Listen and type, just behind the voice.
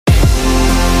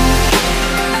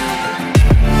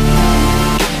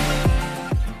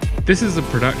This is a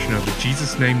production of the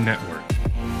Jesus Name Network.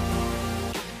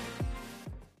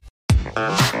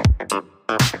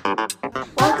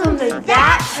 Welcome to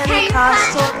That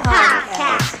Pentecostal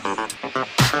Podcast.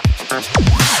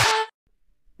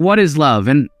 What is love?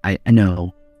 And I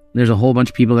know there's a whole bunch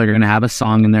of people that are going to have a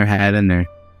song in their head and they're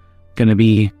going to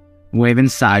be waving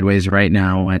sideways right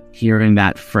now at hearing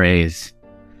that phrase.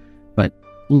 But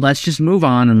let's just move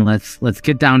on and let's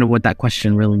get down to what that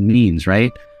question really means,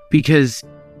 right? Because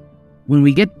when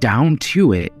we get down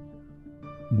to it,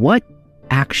 what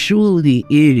actually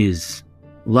is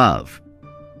love?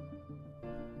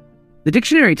 The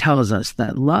dictionary tells us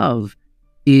that love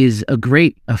is a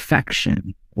great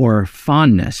affection or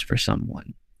fondness for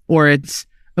someone, or it's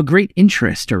a great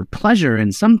interest or pleasure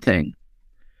in something.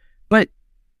 But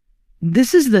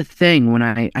this is the thing, when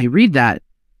I read that,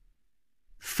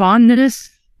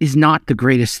 fondness is not the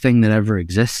greatest thing that ever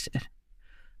existed.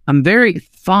 I'm very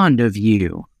fond of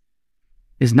you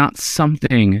is not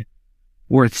something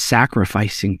worth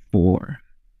sacrificing for.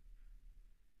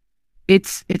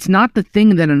 It's not the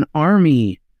thing that an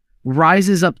army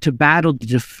rises up to battle to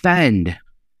defend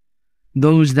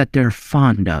those that they're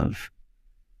fond of,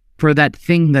 for that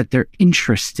thing that they're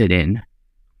interested in.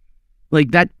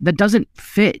 Like that doesn't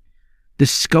fit the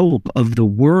scope of the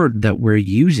word that we're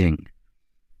using.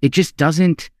 It just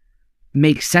doesn't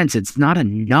make sense. It's not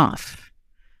enough.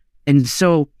 And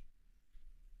so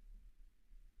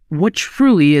what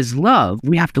truly is love?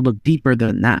 We have to look deeper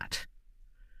than that.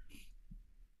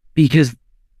 Because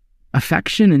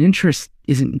affection and interest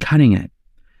isn't cutting it.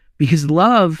 Because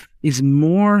love is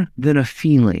more than a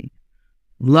feeling.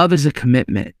 Love is a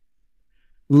commitment.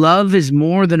 Love is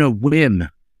more than a whim.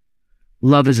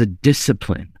 Love is a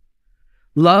discipline.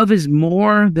 Love is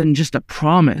more than just a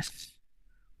promise.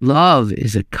 Love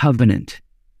is a covenant.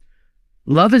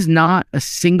 Love is not a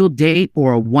single date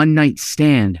or a one-night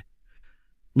stand.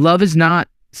 Love is not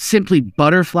simply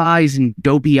butterflies and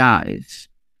dopey eyes.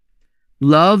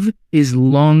 Love is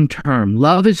long-term.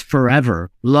 Love is forever.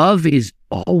 Love is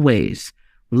always.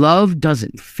 Love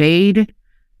doesn't fade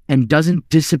and doesn't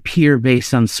disappear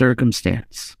based on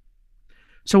circumstance.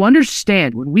 So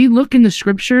understand, when we look in the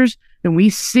scriptures and we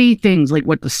see things like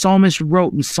what the psalmist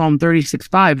wrote in Psalm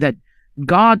 36:5, that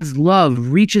God's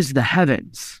love reaches the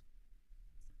heavens,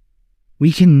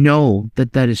 we can know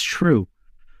that that is true.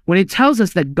 When it tells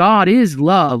us that God is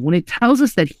love, when it tells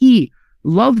us that He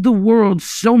loved the world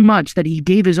so much that He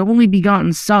gave His only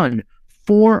begotten Son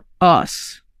for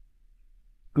us,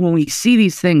 when we see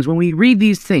these things, when we read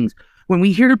these things, when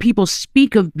we hear people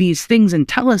speak of these things and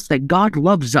tell us that God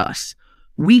loves us,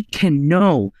 we can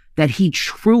know that He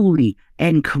truly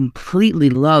and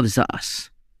completely loves us.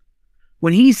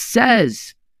 When He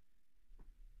says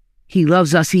He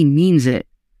loves us, He means it.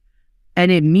 And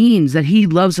it means that He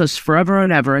loves us forever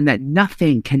and ever, and that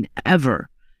nothing can ever,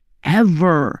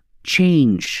 ever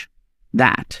change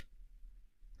that.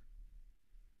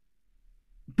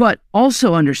 But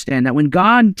also understand that when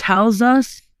God tells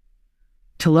us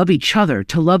to love each other,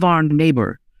 to love our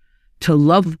neighbor, to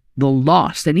love the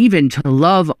lost, and even to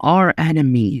love our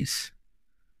enemies,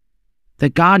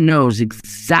 that God knows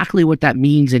exactly what that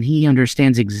means, and He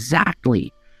understands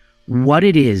exactly what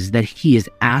it is that He is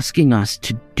asking us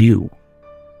to do.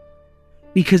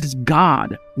 Because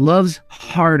God loves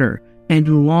harder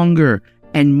and longer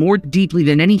and more deeply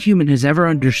than any human has ever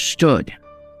understood.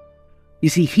 You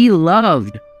see, He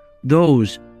loved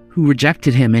those who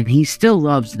rejected Him, and He still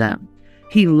loves them.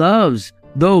 He loves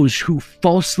those who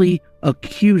falsely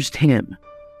accused Him.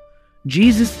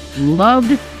 Jesus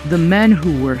loved the men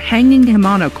who were hanging Him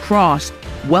on a cross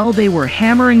while they were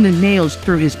hammering the nails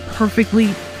through His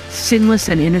perfectly sinless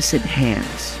and innocent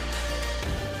hands.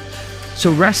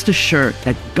 So rest assured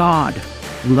that God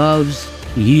loves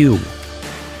you.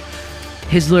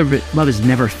 His love is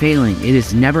never failing. It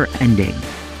is never ending.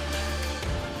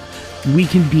 We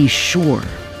can be sure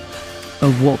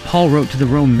of what Paul wrote to the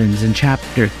Romans in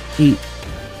chapter 8,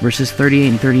 verses 38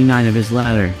 and 39 of his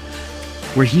letter,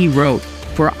 where he wrote,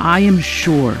 "For I am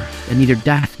sure that neither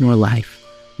death nor life,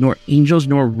 nor angels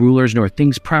nor rulers, nor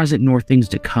things present nor things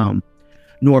to come,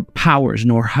 nor powers,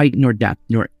 nor height, nor depth,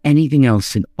 nor anything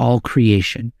else in all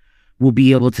creation will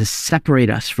be able to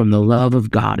separate us from the love of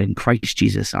God in Christ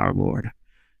Jesus our Lord."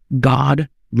 God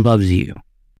loves you.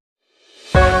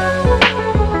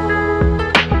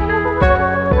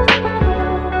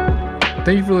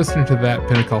 Thank you for listening to That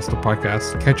Pentecostal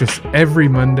Podcast. Catch us every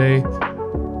Monday.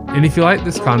 And if you like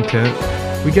this content,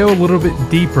 we go a little bit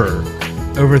deeper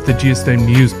over at the Jesus Name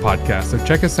News podcast. So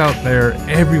check us out there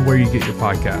everywhere you get your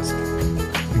podcast.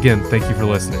 Again, thank you for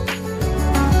listening.